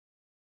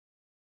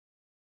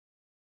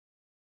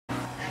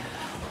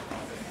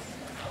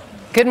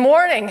Good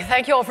morning.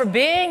 Thank you all for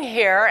being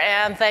here,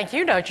 and thank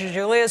you, Dr.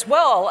 Joie, as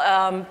well.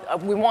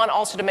 We want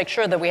also to make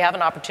sure that we have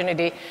an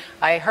opportunity.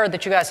 I heard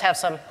that you guys have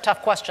some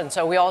tough questions,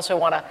 so we also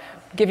want to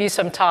give you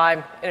some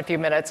time in a few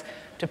minutes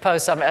to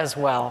pose some as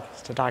well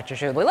to Dr.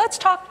 Joie. Let's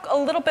talk a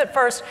little bit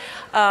first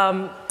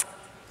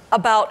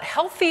about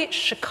Healthy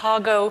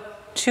Chicago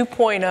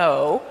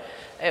 2.0,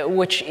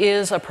 which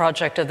is a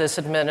project of this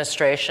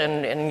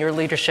administration and your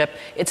leadership.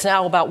 It's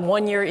now about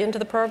 1 year into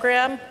the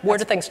program. Where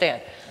do things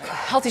stand?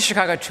 Healthy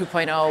Chicago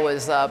 2.0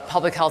 was a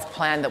public health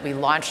plan that we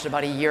launched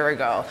about a year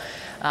ago.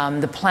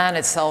 The plan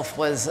itself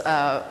was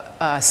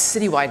a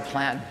citywide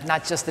plan,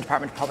 not just the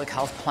Department of Public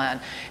Health plan.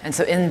 And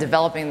so in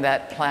developing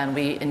that plan,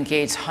 we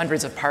engaged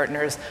hundreds of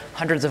partners,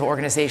 hundreds of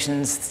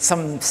organizations,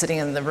 some sitting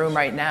in the room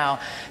right now,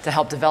 to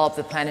help develop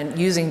the plan and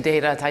using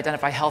data to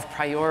identify health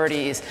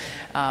priorities,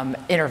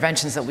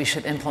 interventions that we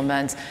should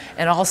implement,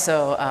 and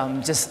also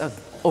just an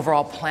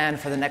overall plan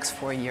for the next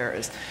 4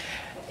 years.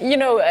 You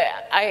know,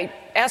 I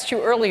asked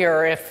you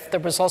earlier if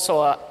there was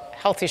also a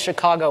Healthy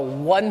Chicago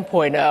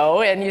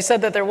 1.0, and you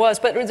said that there was,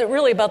 but is it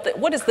really about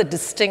what is the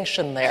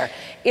distinction there?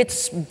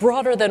 It's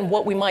broader than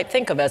what we might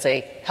think of as a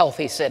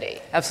healthy city.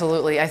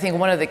 Absolutely. I think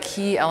one of the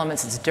key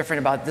elements that's different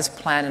about this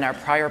plan and our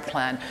prior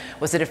plan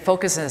was that it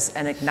focuses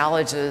and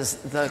acknowledges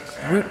the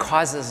root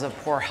causes of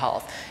poor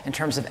health in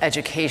terms of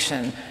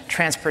education,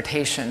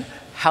 transportation,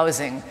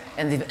 housing,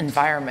 and the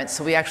environment.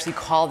 So we actually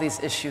call these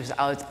issues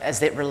out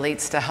as it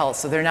relates to health.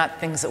 So they're not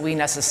things that we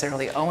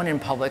necessarily own in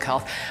public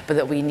health, but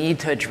that we need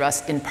to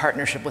address in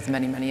partnership with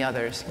many, many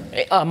others.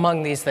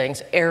 Among these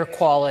things, air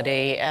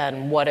quality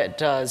and what it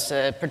does,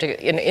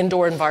 particularly in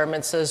indoor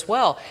environments as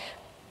well.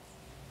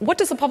 What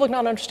does the public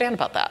not understand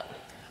about that?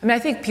 I mean, I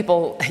think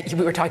people,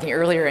 we were talking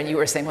earlier and you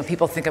were saying when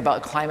people think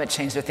about climate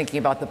change, they're thinking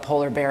about the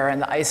polar bear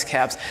and the ice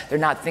caps. They're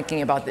not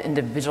thinking about the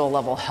individual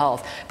level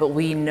health. But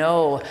we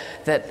know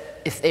that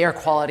if air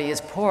quality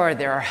is poor,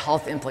 there are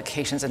health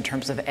implications in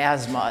terms of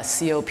asthma,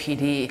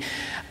 COPD,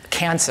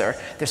 cancer.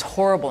 There's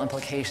horrible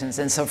implications.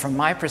 And so from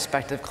my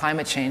perspective,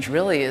 climate change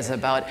really is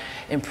about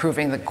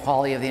improving the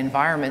quality of the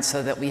environment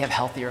so that we have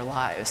healthier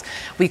lives.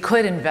 We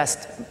could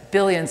invest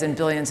billions and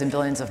billions and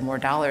billions of more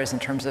dollars in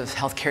terms of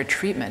healthcare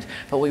treatment,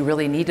 but what we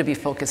really need to be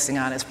focusing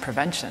on is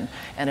prevention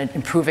and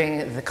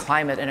improving the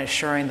climate and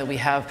assuring that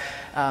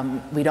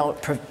we don't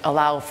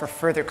allow for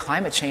further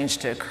climate change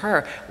to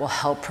occur will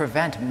help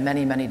prevent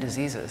many, many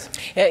diseases.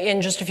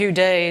 In just a few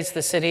days,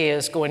 the city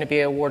is going to be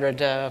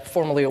awarded,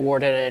 formally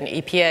awarded an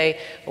EPA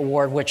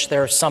award, which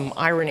there's some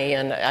irony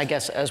in, I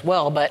guess, as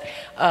well. But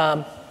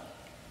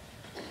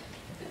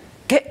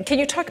can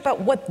you talk about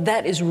what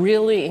that is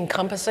really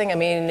encompassing? I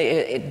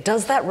mean,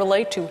 does that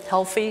relate to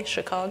Healthy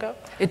Chicago?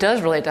 It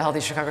does relate to Healthy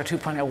Chicago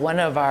 2.0. One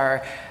of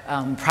our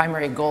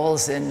primary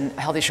goals in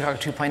Healthy Chicago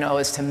 2.0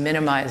 is to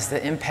minimize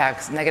the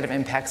impacts, negative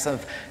impacts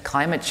of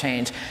climate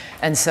change.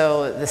 And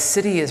so the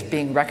city is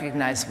being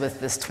recognized with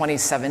this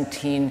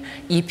 2017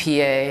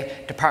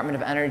 EPA Department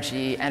of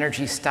Energy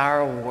Energy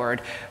Star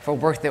Award for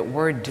work that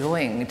we're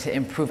doing to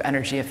improve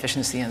energy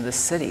efficiency in this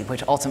city,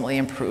 which ultimately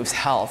improves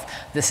health.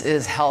 This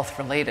is health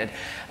related.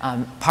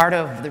 Part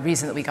of the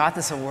reason that we got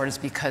this award is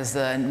because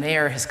the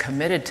mayor has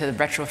committed to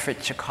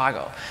Retrofit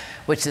Chicago,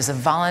 which is a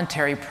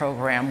voluntary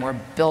program where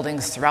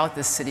buildings throughout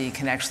the city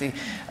can actually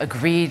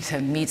agree to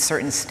meet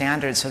certain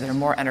standards so they're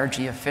more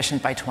energy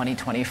efficient by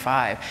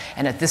 2025.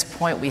 And at this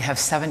point, we have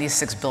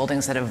 76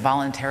 buildings that have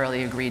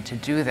voluntarily agreed to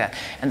do that.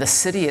 And the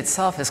city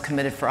itself has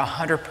committed for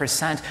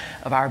 100%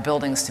 of our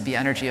buildings to be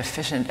energy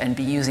efficient and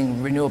be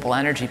using renewable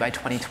energy by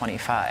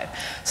 2025.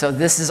 So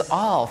this is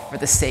all for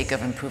the sake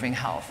of improving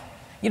health.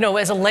 You know,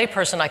 as a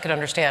layperson, I could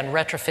understand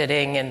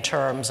retrofitting in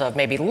terms of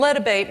maybe lead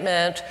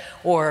abatement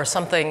or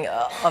something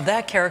of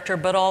that character,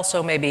 but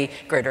also maybe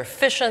greater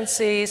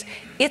efficiencies.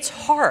 It's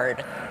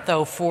hard,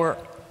 though, for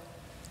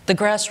the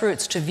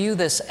grassroots to view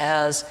this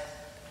as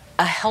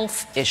a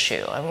health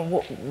issue. I mean,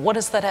 what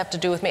does that have to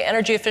do with me?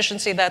 Energy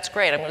efficiency, that's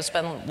great. I'm going to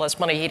spend less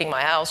money heating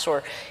my house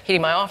or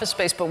heating my office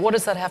space, but what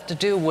does that have to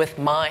do with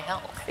my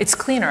health? It's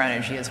cleaner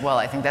energy as well.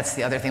 I think that's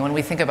the other thing when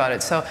we think about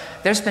it. So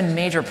there's been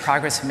major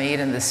progress made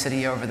in the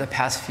city over the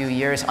past few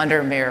years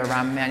under Mayor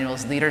Rahm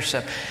Emanuel's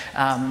leadership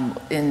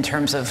in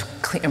terms of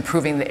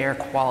improving the air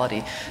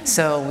quality.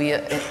 So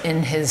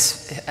in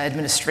his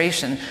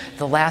administration,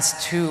 the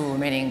last 2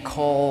 remaining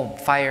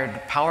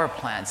coal-fired power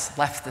plants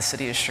left the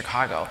city of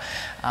Chicago.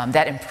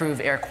 That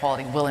improved air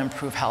quality will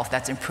improve health.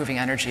 That's improving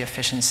energy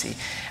efficiency.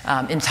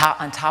 On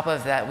top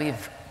of that,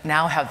 we've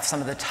now have some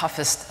of the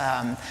toughest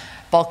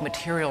bulk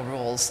material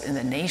rules in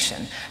the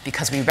nation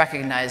because we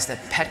recognize that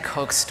pet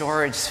coke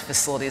storage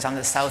facilities on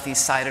the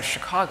southeast side of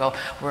Chicago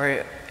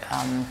were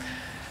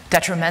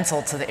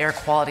detrimental to the air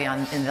quality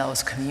in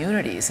those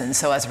communities. And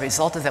so as a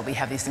result of that, we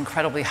have these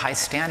incredibly high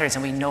standards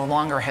and we no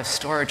longer have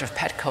storage of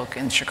pet coke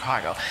in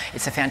Chicago.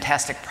 It's a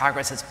fantastic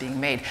progress that's being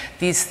made.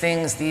 These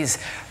things, these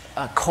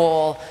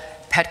coal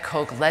Pet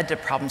coke led to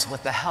problems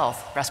with the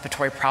health,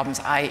 respiratory problems,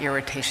 eye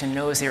irritation,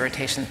 nose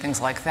irritation, things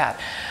like that.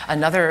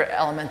 Another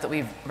element that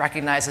we've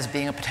recognized as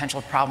being a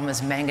potential problem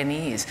is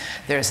manganese.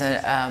 There's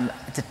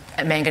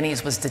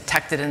manganese was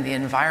detected in the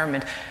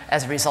environment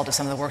as a result of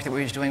some of the work that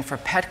we were doing for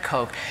pet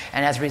coke.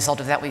 And as a result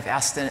of that, we've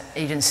asked an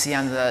agency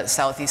on the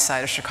southeast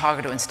side of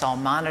Chicago to install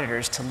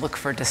monitors to look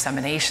for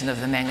dissemination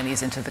of the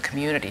manganese into the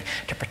community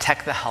to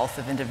protect the health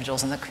of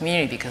individuals in the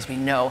community, because we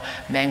know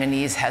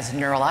manganese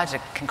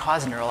can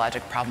cause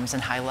neurologic problems in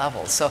high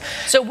levels.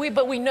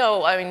 But we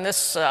know, I mean,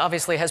 this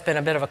obviously has been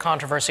a bit of a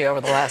controversy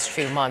over the last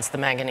few months, the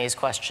manganese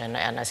question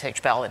and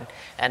SHBell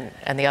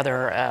and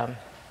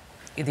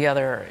the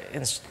other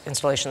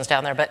installations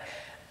down there. But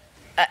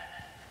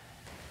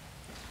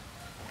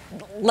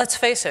let's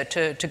face it,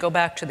 to go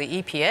back to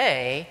the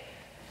EPA,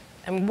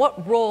 I mean,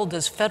 what role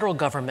does federal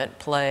government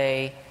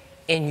play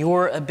in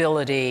your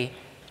ability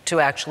to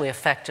actually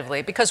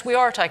effectively, because we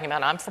are talking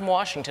about, I'm from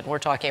Washington, we're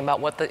talking about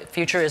what the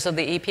future is of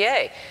the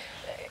EPA.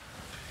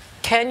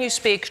 Can you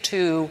speak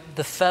to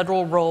the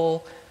federal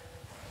role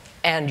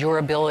and your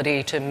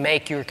ability to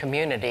make your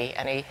community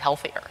any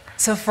healthier?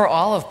 So for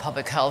all of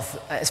public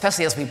health,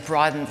 especially as we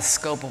broaden the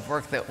scope of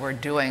work that we're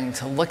doing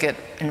to look at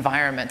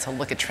environment, to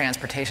look at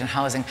transportation,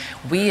 housing,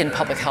 we in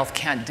public health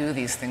can't do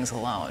these things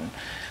alone.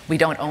 We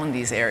don't own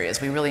these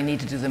areas. We really need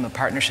to do them in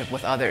partnership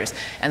with others.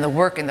 And the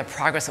work and the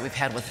progress that we've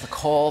had with the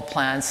coal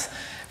plants.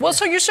 Well,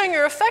 so you're saying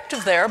you're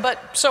effective there,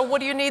 but so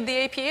what do you need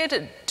the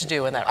EPA to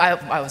do in that?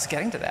 I was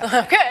getting to that.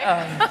 Okay.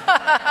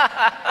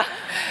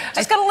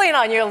 Just got to lean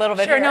on you a little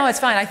bit. Sure, here. no, it's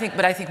fine. I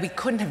think we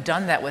couldn't have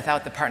done that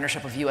without the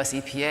partnership of US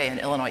EPA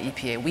and Illinois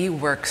EPA. We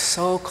work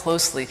so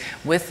closely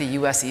with the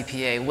US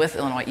EPA, with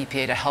Illinois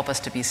EPA to help us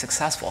to be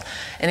successful.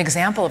 An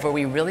example of where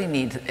we really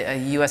need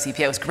US EPA,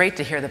 it was great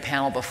to hear the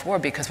panel before,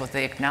 because what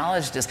they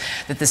acknowledged is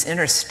that this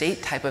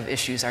interstate type of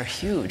issues are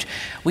huge.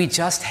 We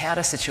just had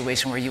a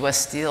situation where US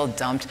Steel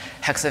dumped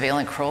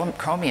hexavalent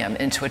chromium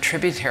into a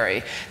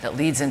tributary that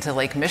leads into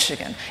Lake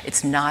Michigan.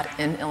 It's not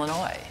in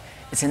Illinois.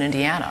 It's in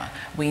Indiana.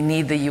 We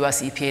need the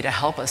US EPA to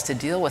help us to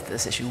deal with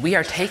this issue. We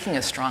are taking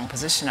a strong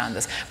position on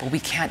this, but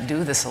we can't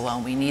do this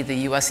alone. We need the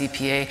US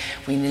EPA,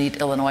 we need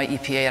Illinois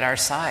EPA at our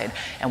side,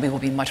 and we will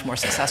be much more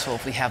successful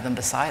if we have them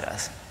beside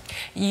us.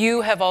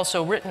 You have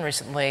also written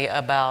recently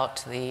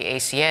about the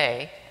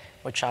ACA,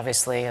 which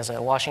obviously, as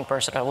a Washington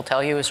person, I will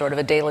tell you, is sort of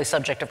a daily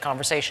subject of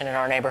conversation in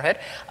our neighborhood.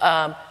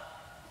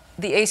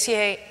 The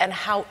ACA and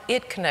how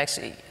it connects.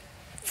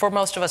 For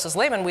most of us as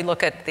laymen, we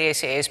look at the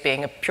ACA as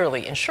being a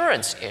purely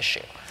insurance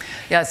issue.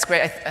 Yeah, it's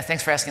great.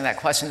 Thanks for asking that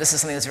question. This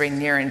is something that's very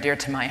near and dear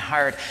to my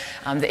heart.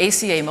 The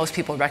ACA, most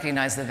people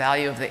recognize the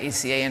value of the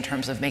ACA in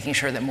terms of making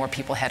sure that more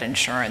people had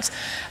insurance.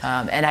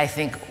 And I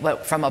think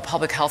from a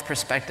public health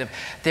perspective,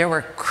 there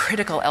were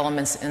critical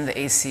elements in the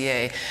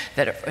ACA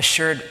that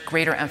assured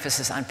greater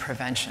emphasis on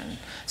prevention.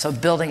 So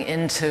building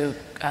into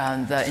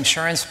the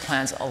insurance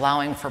plans,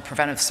 allowing for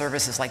preventive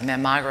services like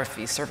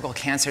mammography, cervical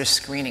cancer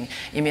screening,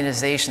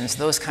 immunizations,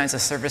 those kinds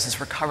of services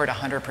were covered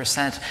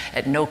 100%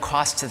 at no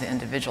cost to the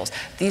individuals.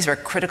 These are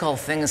critical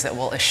things that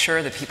will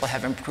assure that people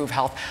have improved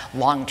health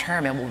long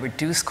term and will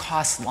reduce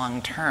costs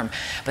long term.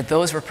 But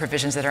those were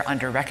provisions that are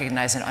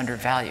under-recognized and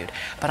undervalued.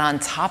 But on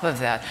top of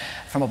that,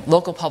 from a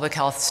local public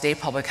health, state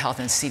public health,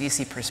 and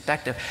CDC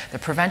perspective, the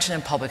Prevention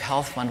and Public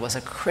Health Fund was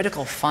a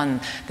critical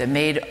fund that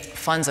made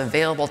funds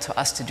available to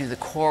us to do the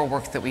core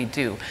work that we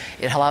do.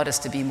 It allowed us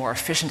to be more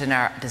efficient in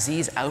our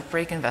disease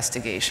outbreak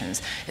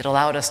investigations. It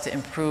allowed us to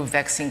improve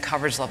vaccine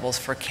coverage levels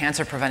for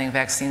cancer-preventing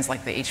vaccines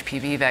like the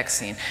HPV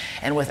vaccine.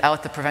 And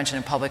without the Prevention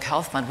and Public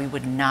Health Fund, we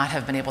would not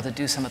have been able to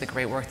do some of the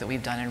great work that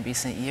we've done in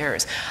recent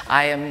years.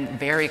 I am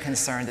very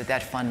concerned that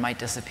that fund might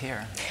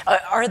disappear.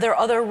 Are there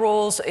other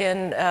roles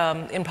in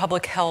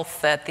public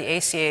health that the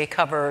ACA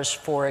covers,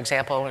 for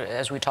example,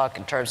 as we talk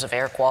in terms of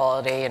air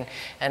quality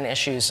and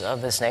issues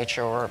of this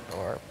nature,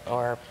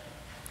 or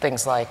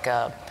things like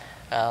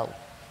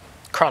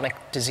chronic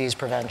disease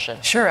prevention?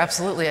 Sure,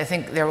 absolutely. I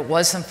think there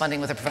was some funding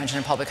with the Prevention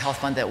and Public Health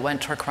Fund that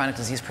went toward chronic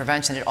disease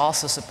prevention. It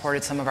also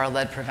supported some of our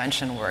lead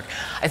prevention work.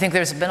 I think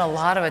there's been a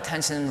lot of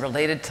attention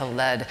related to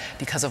lead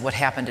because of what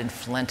happened in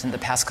Flint in the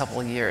past couple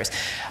of years.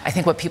 I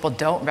think what people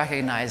don't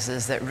recognize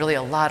is that really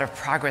a lot of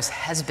progress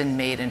has been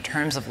made in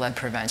terms of lead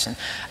prevention.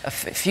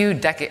 A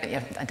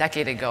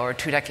decade ago or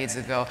 2 decades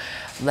ago,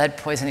 lead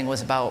poisoning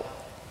was about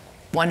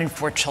 1 in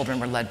 4 children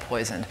were lead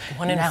poisoned.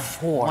 1 in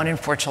 4? 1 in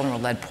 4 children were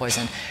lead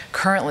poisoned.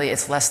 Currently,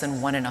 it's less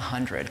than 1 in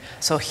 100.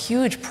 So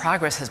huge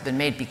progress has been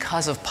made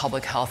because of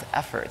public health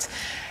efforts.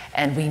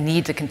 And we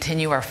need to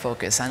continue our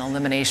focus on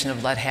elimination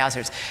of lead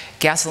hazards.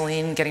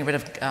 Gasoline, getting rid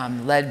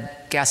of leaded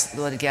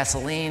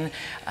gasoline.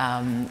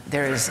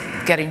 There's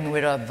getting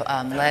rid of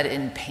lead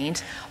in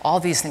paint.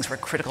 All these things were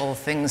critical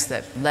things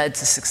that led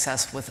to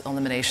success with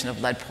elimination of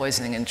lead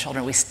poisoning in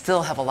children. We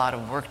still have a lot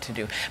of work to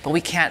do, but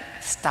we can't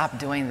stop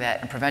doing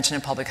that. And prevention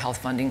and public health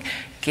funding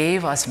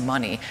gave us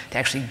money to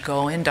actually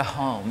go into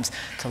homes,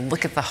 to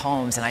look at the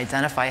homes and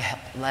identify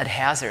lead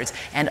hazards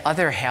and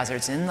other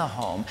hazards in the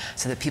home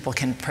so that people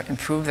can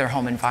improve their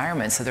home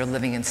environment so they're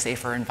living in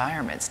safer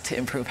environments to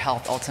improve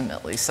health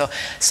ultimately.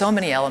 So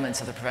many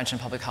elements of the Prevention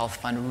Public Health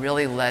Fund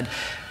really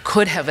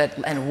could have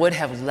and would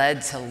have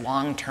led to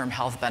long-term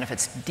health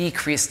benefits,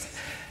 decreased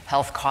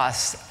health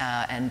costs,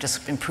 and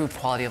just improved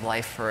quality of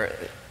life for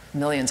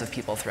millions of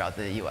people throughout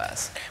the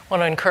U.S. I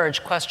want to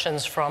encourage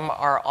questions from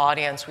our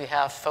audience. We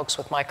have folks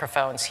with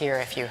microphones here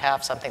if you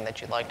have something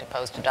that you'd like to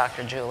pose to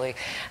Dr. Jolie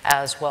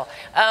as well.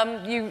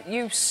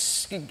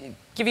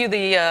 Give you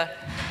the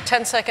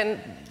 10-second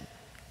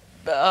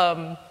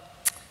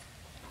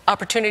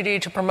opportunity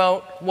to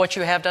promote what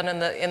you have done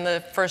in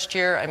the first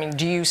year. I mean,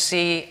 do you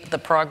see the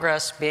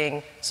progress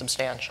being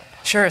substantial?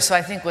 Sure. So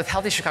I think with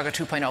Healthy Chicago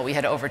 2.0, we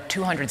had over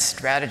 200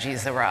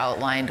 strategies that were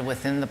outlined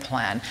within the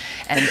plan.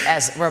 And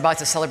as we're about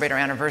to celebrate our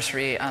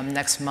anniversary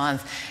next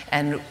month,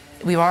 and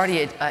we've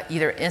already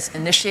either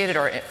initiated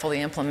or fully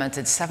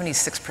implemented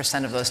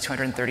 76% of those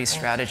 230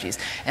 strategies.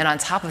 And on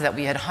top of that,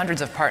 we had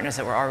hundreds of partners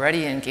that were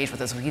already engaged with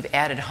us. We've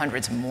added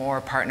hundreds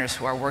more partners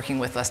who are working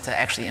with us to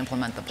actually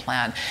implement the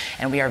plan.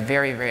 And we are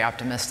very, very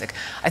optimistic.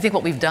 I think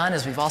what we've done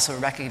is we've also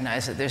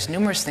recognized that there's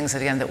numerous things,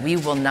 again, that we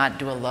will not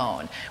do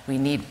alone. We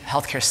need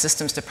healthcare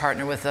systems to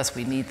partner with us.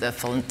 We need the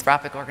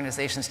philanthropic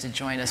organizations to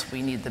join us.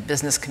 We need the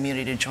business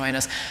community to join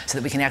us so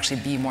that we can actually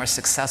be more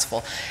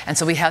successful. And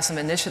so we have some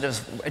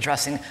initiatives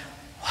addressing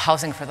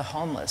housing for the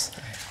homeless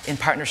in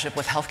partnership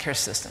with healthcare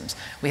systems.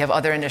 We have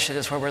other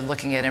initiatives where we're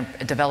looking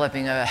at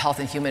developing a health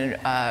and human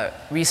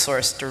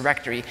resource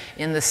directory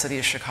in the city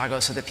of Chicago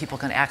so that people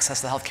can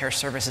access the healthcare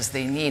services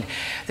they need.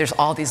 There's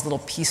all these little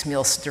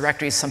piecemeal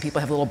directories. Some people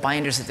have little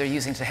binders that they're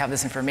using to have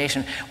this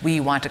information. We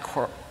want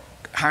to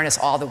harness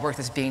all the work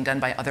that's being done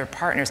by other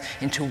partners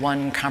into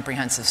one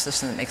comprehensive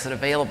system that makes it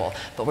available,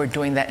 but we're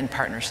doing that in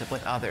partnership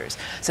with others.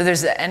 So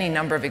there's any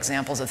number of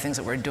examples of things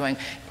that we're doing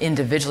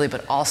individually,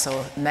 but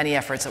also many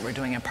efforts that we're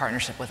doing in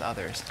partnership with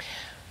others.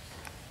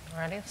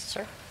 Ready,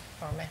 sir?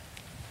 Or me?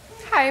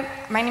 Hi,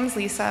 my name is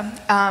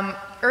Lisa.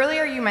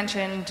 Earlier you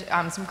mentioned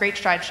some great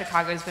strides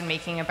Chicago has been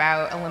making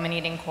about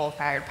eliminating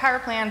coal-fired power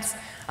plants,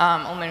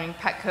 eliminating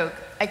pet coke.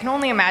 I can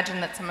only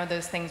imagine that some of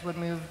those things would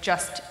move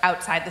just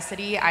outside the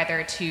city,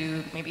 either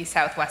to maybe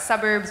southwest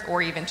suburbs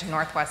or even to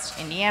northwest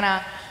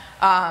Indiana.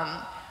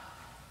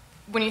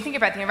 When you think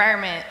about the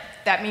environment,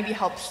 that maybe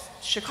helps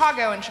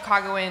Chicago and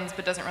Chicagoans,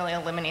 but doesn't really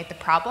eliminate the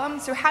problem.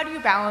 So how do you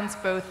balance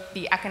both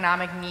the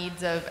economic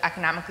needs of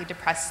economically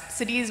depressed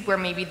cities, where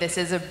maybe this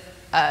is a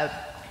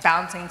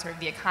balancing sort of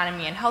the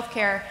economy and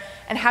healthcare,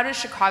 and how does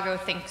Chicago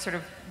think sort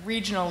of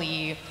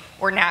regionally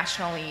or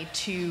nationally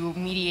to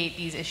mediate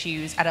these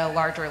issues at a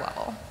larger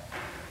level?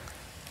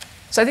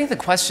 So I think the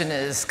question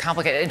is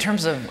complicated in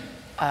terms of,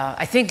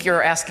 I think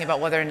you're asking about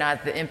whether or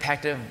not the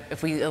impact of,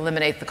 if we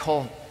eliminate the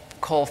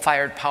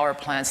coal-fired power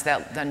plants,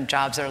 that then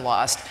jobs are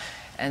lost.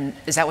 And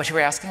is that what you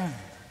were asking?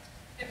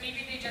 That maybe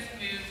they just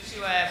move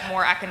to a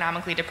more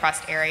economically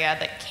depressed area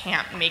that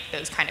can't make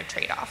those kind of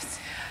trade-offs.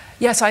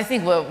 Yeah, so I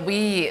think what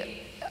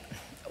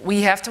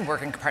we have to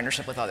work in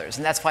partnership with others,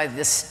 and that's why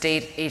the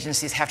state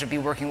agencies have to be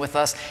working with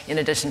us in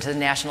addition to the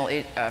national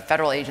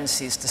federal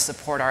agencies to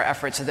support our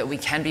efforts so that we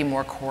can be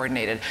more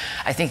coordinated.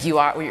 I think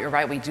you're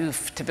right, we do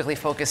typically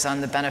focus on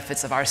the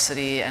benefits of our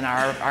city and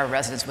our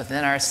residents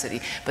within our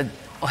city, but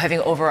having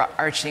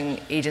overarching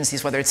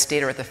agencies, whether it's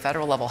state or at the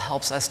federal level,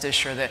 helps us to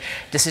ensure that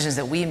decisions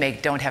that we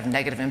make don't have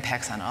negative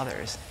impacts on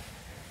others.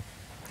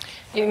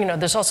 You know,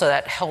 there's also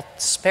that health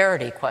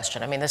disparity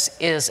question. I mean, this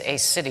is a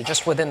city.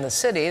 Just within the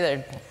city, there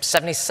are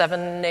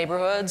 77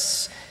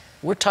 neighborhoods.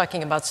 We're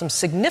talking about some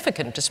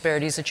significant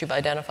disparities that you've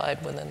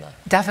identified within the...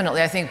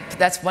 Definitely. I think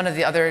that's one of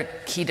the other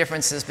key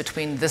differences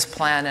between this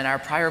plan and our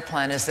prior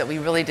plan is that we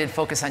really did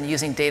focus on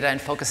using data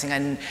and focusing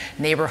on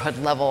neighborhood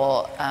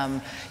level,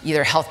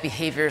 either health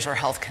behaviors or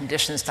health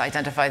conditions to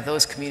identify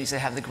those communities that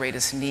have the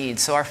greatest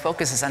needs. So our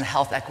focus is on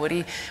health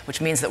equity,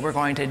 which means that we're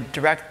going to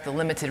direct the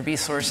limited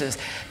resources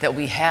that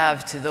we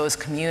have to those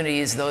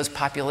communities, those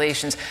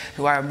populations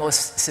who are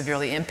most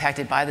severely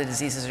impacted by the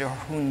diseases or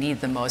who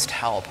need the most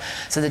help.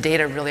 So the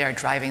data really are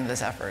driving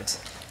these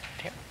efforts.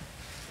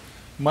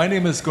 My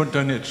name is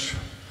Gunter Nitsch.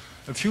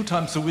 A few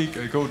times a week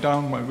I go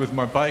down with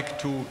my bike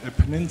to a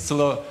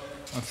peninsula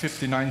on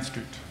 59th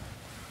Street.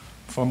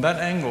 From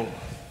that angle,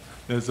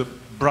 there's a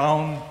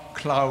brown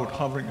cloud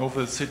hovering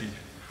over the city.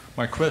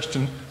 My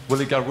question, will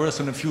it get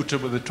worse in the future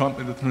with the Trump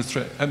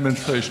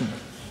administration?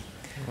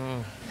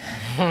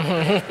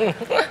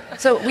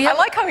 So I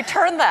like how we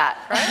turned that,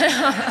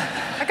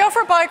 right? I go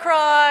for a bike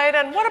ride,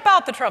 and what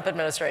about the Trump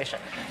administration?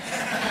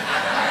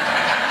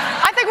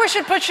 I think we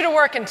should put you to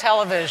work in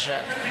television.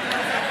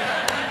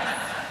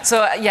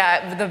 So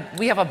yeah,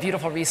 we have a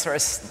beautiful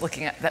resource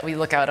that we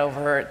look out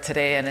over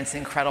today, and it's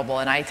incredible.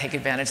 And I take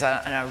advantage of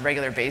that on a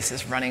regular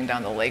basis, running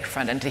down the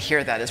lakefront. And to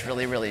hear that is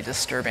really, really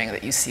disturbing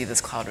that you see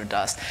this cloud of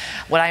dust.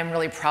 What I'm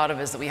really proud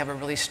of is that we have a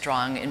really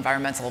strong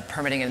environmental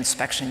permitting and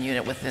inspection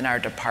unit within our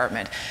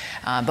department.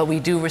 But we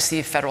do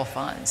receive federal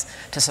funds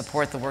to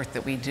support the work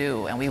that we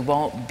do, and we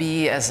won't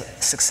be as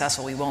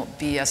successful, we won't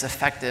be as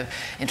effective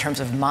in terms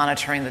of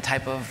monitoring the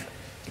type of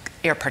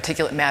air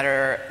particulate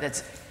matter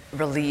that's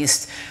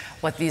released,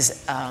 what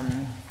these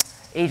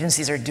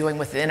agencies are doing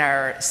within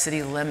our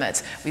city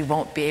limits. We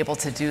won't be able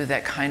to do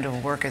that kind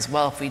of work as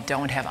well if we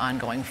don't have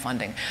ongoing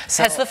funding.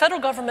 So, has the federal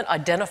government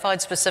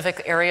identified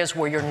specific areas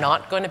where you're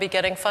not going to be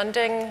getting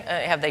funding?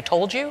 Have they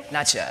told you?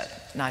 Not yet.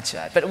 Not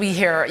yet. But we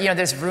hear,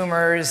 there's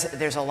rumors,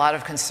 there's a lot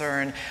of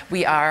concern.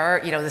 We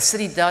are, the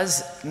city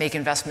does make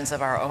investments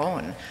of our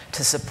own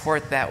to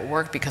support that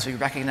work because we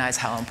recognize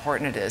how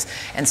important it is.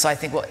 And so I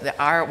think what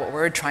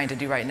we're trying to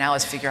do right now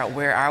is figure out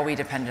where are we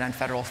dependent on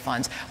federal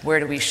funds, where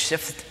do we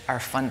shift our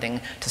funding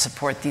to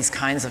support these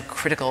kinds of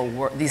critical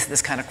work,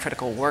 this kind of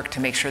critical work to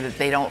make sure that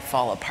they don't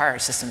fall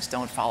apart, systems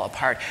don't fall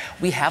apart.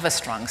 We have a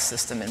strong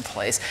system in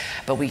place,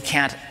 but we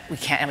can't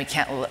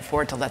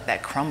afford to let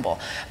that crumble.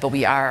 But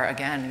we are,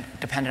 again,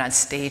 dependent on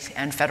state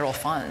and federal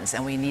funds,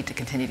 and we need to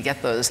continue to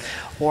get those,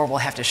 or we'll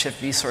have to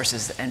shift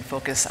resources and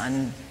focus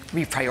on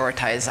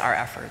reprioritize our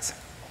efforts.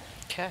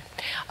 Okay.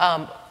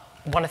 I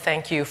want to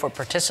thank you for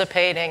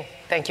participating.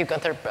 Thank you,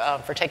 Gunther,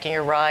 for taking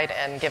your ride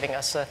and giving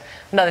us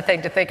another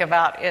thing to think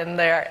about in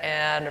there,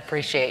 and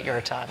appreciate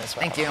your time as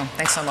well. Thank you.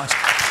 Thanks so much.